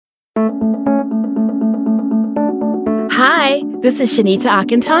Hi, this is Shanita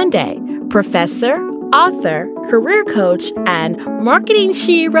Akintande, professor, author, career coach, and marketing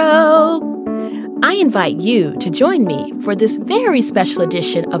shiro. I invite you to join me for this very special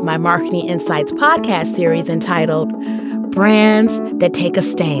edition of my Marketing Insights podcast series entitled Brands That Take a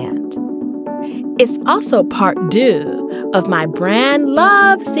Stand. It's also part 2 of my Brand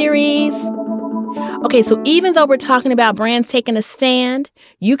Love series. Okay, so even though we're talking about brands taking a stand,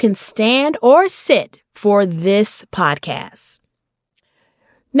 you can stand or sit for this podcast.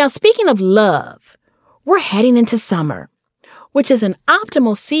 Now, speaking of love, we're heading into summer, which is an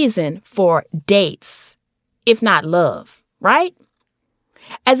optimal season for dates, if not love, right?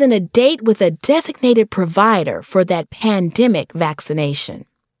 As in a date with a designated provider for that pandemic vaccination.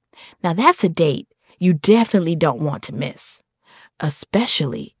 Now, that's a date you definitely don't want to miss,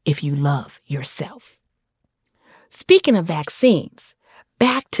 especially if you love yourself. Speaking of vaccines,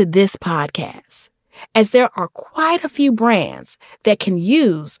 back to this podcast, as there are quite a few brands that can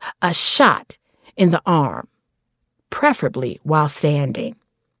use a shot in the arm, preferably while standing.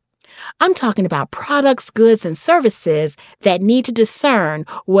 I'm talking about products, goods, and services that need to discern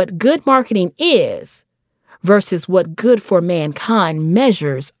what good marketing is versus what good for mankind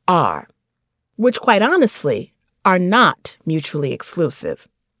measures are, which quite honestly are not mutually exclusive.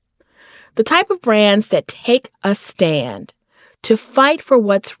 The type of brands that take a stand to fight for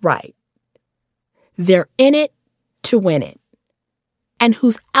what's right. They're in it to win it. And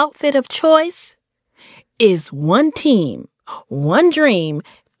whose outfit of choice is one team, one dream,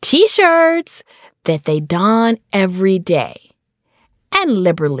 t-shirts that they don every day and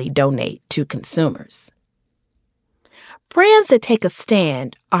liberally donate to consumers. Brands that take a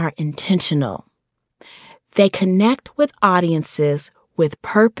stand are intentional. They connect with audiences with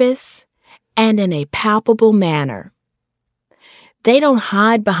purpose and in a palpable manner. They don't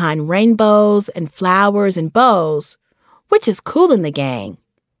hide behind rainbows and flowers and bows, which is cool in the gang.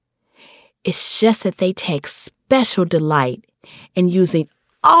 It's just that they take special delight in using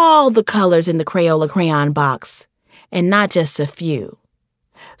all the colors in the Crayola crayon box, and not just a few,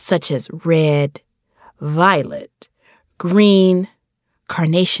 such as red, violet, green,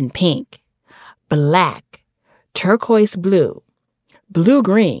 carnation pink, black, turquoise blue,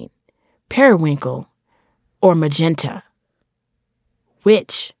 blue-green, periwinkle, or magenta,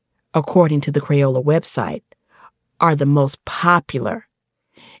 which, according to the Crayola website, are the most popular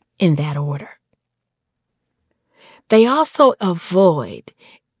in that order. They also avoid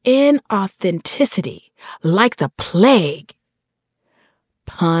inauthenticity like the plague.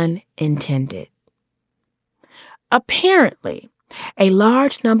 Pun intended. Apparently, a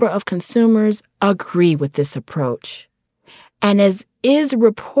large number of consumers agree with this approach. And as is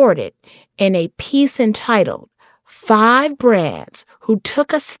reported in a piece entitled 5 Brands Who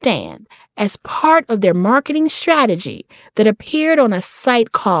Took a Stand as part of their marketing strategy that appeared on a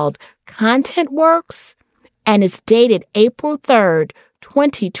site called ContentWorks and is dated April 3rd,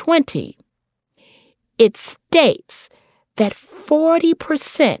 2020, it states that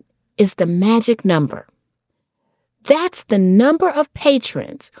 40% is the magic number. That's the number of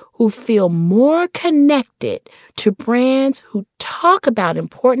patrons who feel more connected to brands who talk about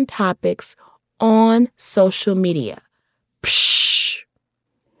important topics on social media. Psh!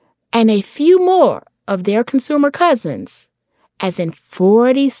 And a few more of their consumer cousins, as in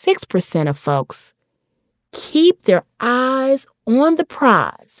 46% of folks, keep their eyes on the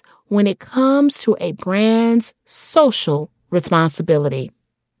prize when it comes to a brand's social responsibility.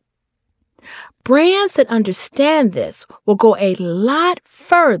 Brands that understand this will go a lot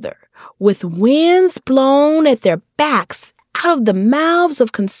further with winds blown at their backs out of the mouths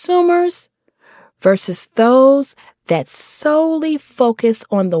of consumers versus those that solely focus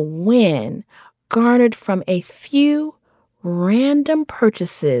on the win garnered from a few random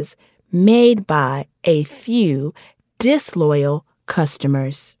purchases made by a few disloyal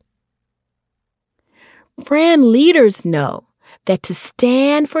customers. Brand leaders know that to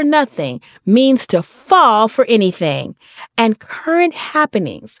stand for nothing means to fall for anything, and current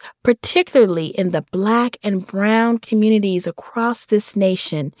happenings, particularly in the Black and Brown communities across this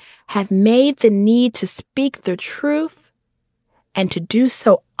nation, have made the need to speak the truth and to do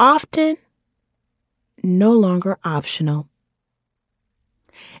so often no longer optional.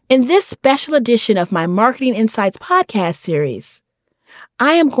 In this special edition of my Marketing Insights podcast series,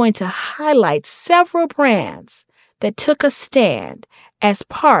 I am going to highlight several brands that took a stand as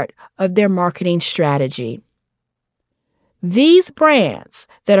part of their marketing strategy. These brands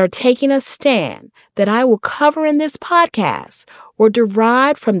that are taking a stand that I will cover in this podcast were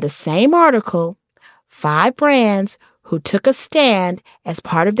derived from the same article, 5 Brands who took a stand as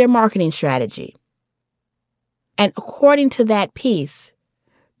part of their marketing strategy. And according to that piece,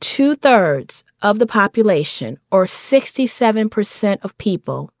 2/3 of the population, or 67% of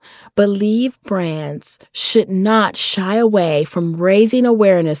people, believe brands should not shy away from raising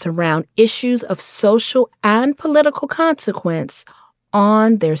awareness around issues of social and political consequence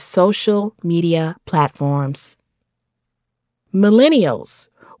on their social media platforms. Millennials,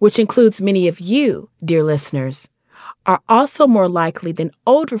 which includes many of you, dear listeners, are also more likely than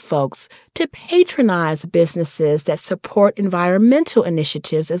older folks to patronize businesses that support environmental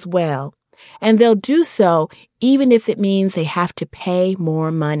initiatives as well. And they'll do so even if it means they have to pay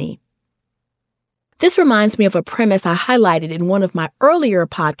more money. This reminds me of a premise I highlighted in one of my earlier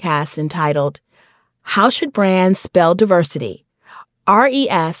podcasts entitled, How Should Brands Spell Diversity?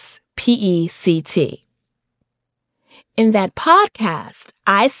 RESPECT. In that podcast,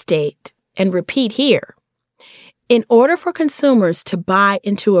 I state and repeat here, in order for consumers to buy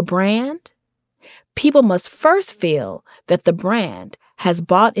into a brand, people must first feel that the brand has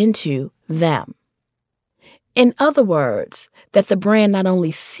bought into them. In other words, that the brand not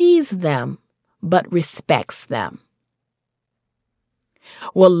only sees them, but respects them.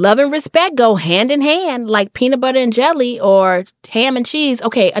 Well, love and respect go hand in hand like peanut butter and jelly or ham and cheese.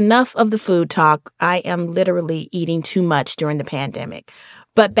 Okay, enough of the food talk. I am literally eating too much during the pandemic.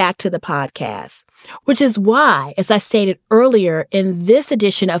 But back to the podcast, which is why, as I stated earlier in this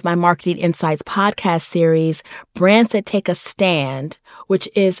edition of my Marketing Insights podcast series, Brands That Take a Stand, which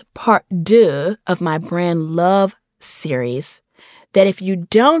is part 2 of my Brand Love series, that if you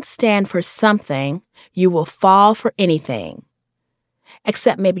don't stand for something, you will fall for anything,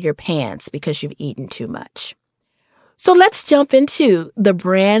 except maybe your pants because you've eaten too much. So let's jump into the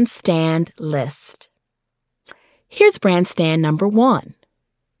brand stand list. Here's brand stand number 1.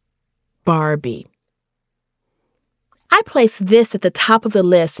 Barbie. I place this at the top of the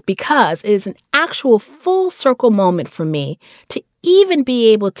list because it is an actual full circle moment for me to even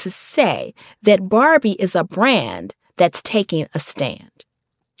be able to say that Barbie is a brand that's taking a stand.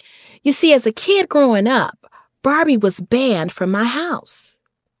 You see, as a kid growing up, Barbie was banned from my house.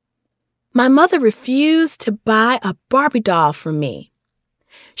 My mother refused to buy a Barbie doll for me.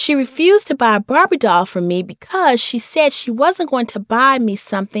 She refused to buy a Barbie doll for me because she said she wasn't going to buy me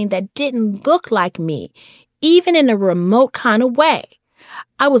something that didn't look like me, even in a remote kind of way.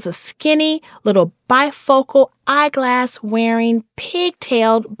 I was a skinny, little bifocal, eyeglass-wearing,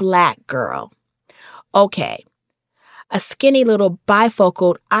 pigtailed black girl. Okay, a skinny little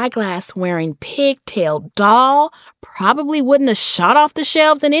bifocal, eyeglass-wearing, pigtailed doll probably wouldn't have shot off the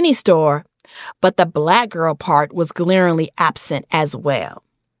shelves in any store, but the black girl part was glaringly absent as well.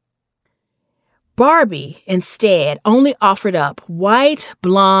 Barbie, instead, only offered up white,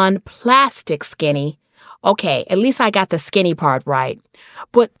 blonde, plastic skinny. Okay, at least I got the skinny part right.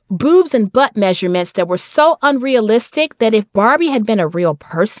 But boobs and butt measurements that were so unrealistic that if Barbie had been a real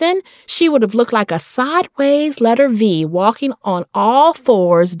person, she would have looked like a sideways letter V walking on all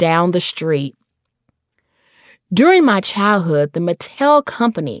fours down the street. During my childhood, the Mattel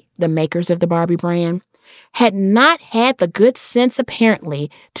Company, the makers of the Barbie brand, had not had the good sense,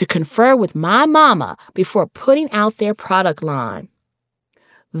 apparently, to confer with my mama before putting out their product line.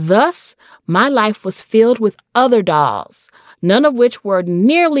 Thus, my life was filled with other dolls, none of which were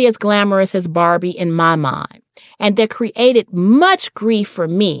nearly as glamorous as Barbie in my mind, and that created much grief for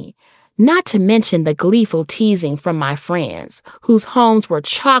me, not to mention the gleeful teasing from my friends, whose homes were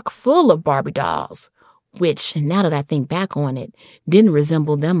chock full of Barbie dolls, which, now that I think back on it, didn't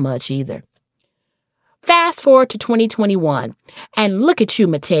resemble them much either. Fast forward to 2021, and look at you,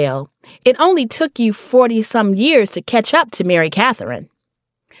 Mattel. It only took you 40-some years to catch up to Mary Catherine.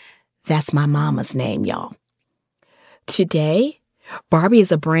 That's my mama's name, y'all. Today, Barbie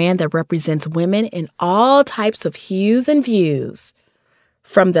is a brand that represents women in all types of hues and views,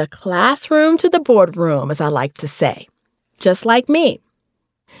 from the classroom to the boardroom, as I like to say, just like me.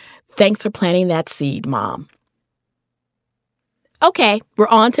 Thanks for planting that seed, Mom. Okay, we're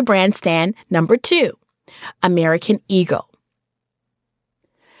on to brand stand number 2. American Eagle.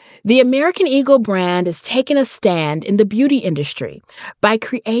 The American Eagle brand is taking a stand in the beauty industry by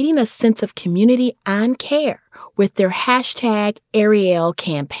creating a sense of community and care with their #Ariel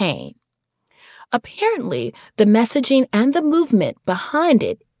campaign. Apparently, the messaging and the movement behind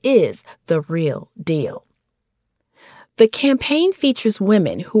it is the real deal. The campaign features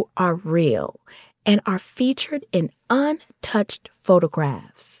women who are real and are featured in untouched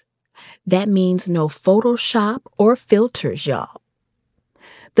photographs. That means no Photoshop or filters, y'all.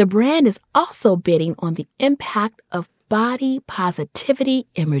 The brand is also bidding on the impact of body positivity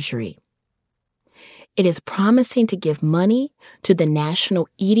imagery. It is promising to give money to the National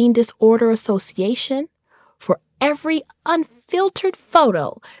Eating Disorder Association for every unfiltered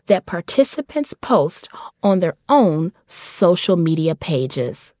photo that participants post on their own social media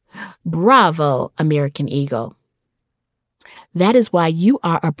pages. Bravo, American Eagle. That is why you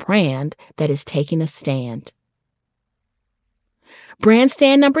are a brand that is taking a stand. Brand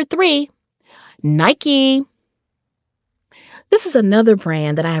stand number 3, Nike. This is another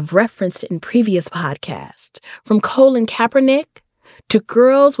brand that I have referenced in previous podcasts. From Colin Kaepernick to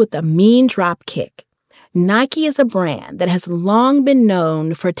girls with a mean drop kick, Nike is a brand that has long been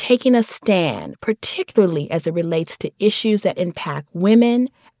known for taking a stand, particularly as it relates to issues that impact women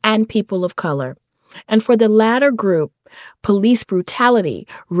and people of color. And for the latter group, police brutality,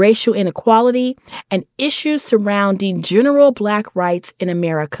 racial inequality, and issues surrounding general Black rights in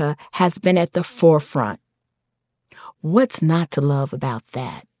America has been at the forefront. What's not to love about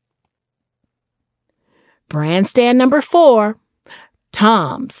that? Brand stand number 4,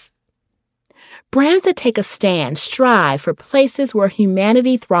 Toms. Brands that take a stand strive for places where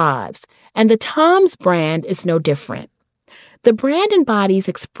humanity thrives, and the Toms brand is no different. The brand embodies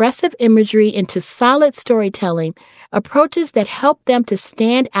expressive imagery into solid storytelling approaches that help them to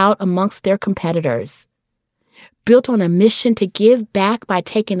stand out amongst their competitors. Built on a mission to give back by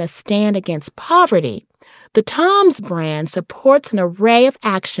taking a stand against poverty, the Toms brand supports an array of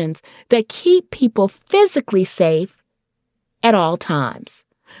actions that keep people physically safe at all times,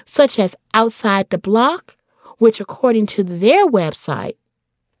 such as Outside the Block, which, according to their website,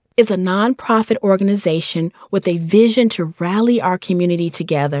 is a nonprofit organization with a vision to rally our community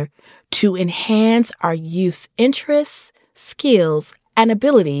together to enhance our youth's interests, skills, and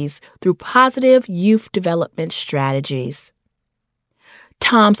abilities through positive youth development strategies.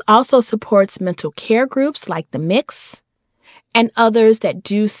 Toms also supports mental care groups like The Mix and others that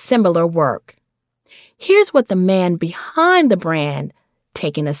do similar work. Here's what the man behind the brand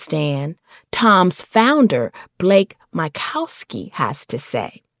taking a stand, Toms founder Blake Mykowski, has to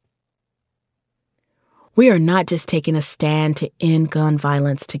say. We are not just taking a stand to end gun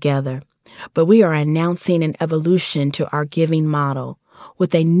violence together, but we are announcing an evolution to our giving model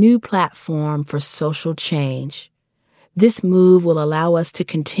with a new platform for social change. This move will allow us to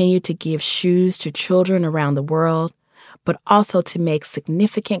continue to give shoes to children around the world, but also to make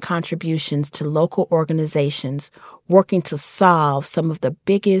significant contributions to local organizations working to solve some of the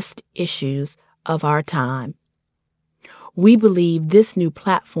biggest issues of our time. We believe this new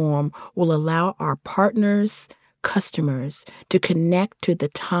platform will allow our partners, customers, to connect to the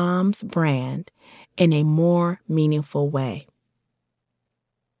Toms brand in a more meaningful way.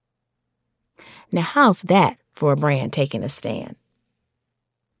 Now, how's that for a brand taking a stand?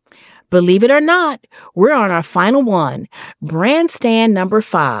 Believe it or not, we're on our final one, brand stand number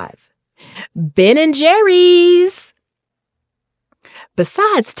 5, Ben & Jerry's.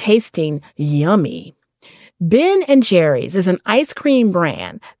 Besides tasting yummy, Ben & Jerry's is an ice cream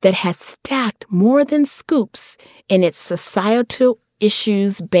brand that has stacked more than scoops in its societal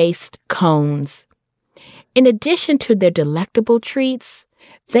issues-based cones. In addition to their delectable treats,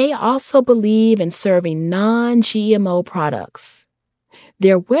 they also believe in serving non-GMO products.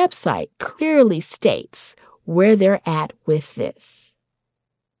 Their website clearly states where they're at with this.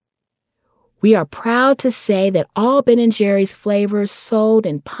 We are proud to say that all Ben & Jerry's flavors sold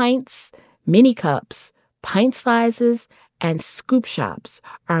in pints, mini cups, pint sizes, and scoop shops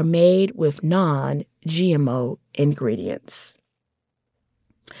are made with non-GMO ingredients.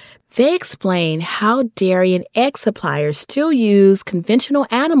 They explain how dairy and egg suppliers still use conventional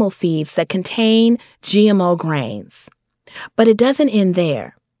animal feeds that contain GMO grains. But it doesn't end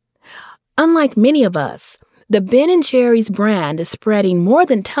there. Unlike many of us, the Ben & Jerry's brand is spreading more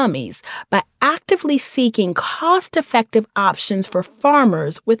than tummies by actively seeking cost-effective options for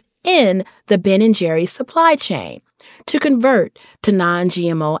farmers within the Ben & Jerry's supply chain to convert to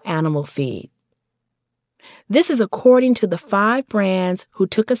non-GMO animal feed. This is according to the 5 brands who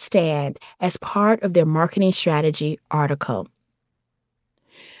took a stand as part of their marketing strategy article.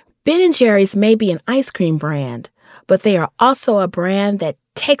 Ben & Jerry's may be an ice cream brand, but they are also a brand that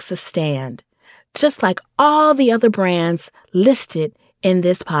takes a stand, just like all the other brands listed in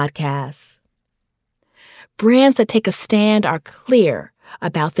this podcast. Brands that take a stand are clear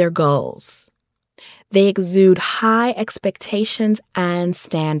about their goals. They exude high expectations and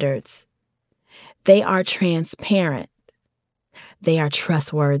standards. They are transparent. They are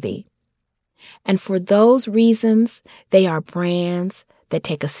trustworthy. And for those reasons, they are brands that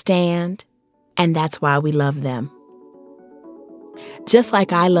take a stand, and that's why we love them. Just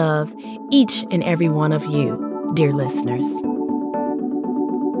like I love each and every one of you, dear listeners.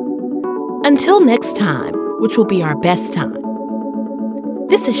 Until next time, which will be our best time.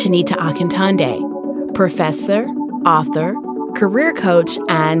 This is Shanita Akintande, professor, author, career coach,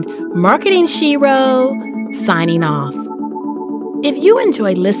 and marketing shero, signing off. If you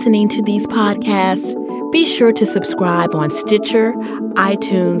enjoy listening to these podcasts, be sure to subscribe on Stitcher,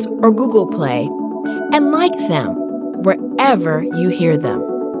 iTunes, or Google Play, and like them wherever you hear them.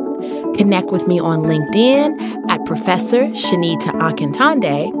 Connect with me on LinkedIn at Professor Shanita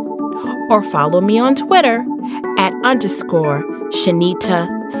Akintande, or follow me on Twitter at _Shanita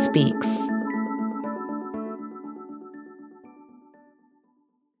Speaks.